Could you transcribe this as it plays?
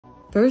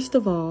First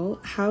of all,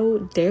 how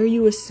dare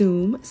you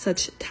assume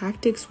such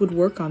tactics would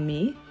work on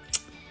me?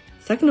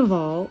 Second of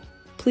all,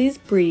 please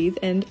breathe,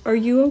 and are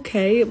you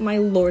okay? My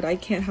lord, I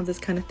can't have this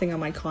kind of thing on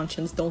my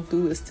conscience. Don't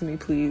do this to me,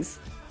 please.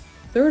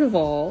 Third of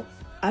all,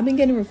 I've been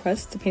getting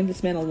requests to paint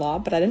this man a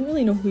lot, but I didn't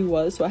really know who he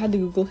was, so I had to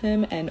Google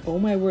him, and oh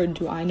my word,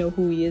 do I know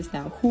who he is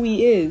now. Who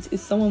he is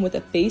someone with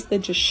a face that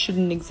just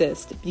shouldn't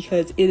exist,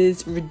 because it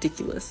is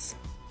ridiculous.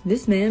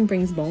 This man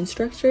brings bone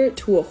structure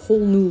to a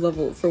whole new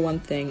level. For one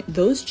thing,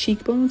 those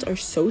cheekbones are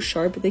so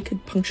sharp they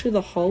could puncture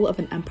the hull of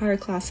an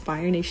Empire-class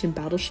Fire Nation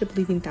battleship,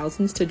 leaving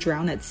thousands to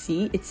drown at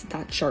sea. It's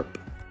that sharp.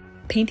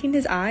 Painting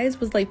his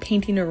eyes was like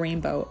painting a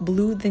rainbow.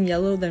 Blue, then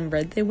yellow, then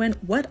red they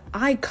went. What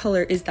eye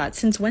color is that?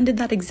 Since when did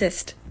that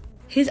exist?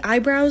 His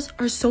eyebrows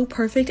are so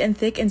perfect and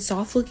thick and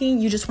soft looking,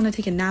 you just want to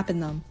take a nap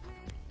in them.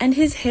 And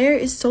his hair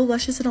is so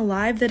luscious and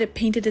alive that it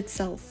painted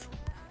itself.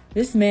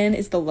 This man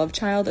is the love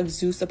child of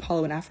Zeus,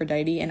 Apollo, and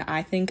Aphrodite, and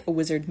I think a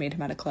wizard made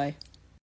him out of clay.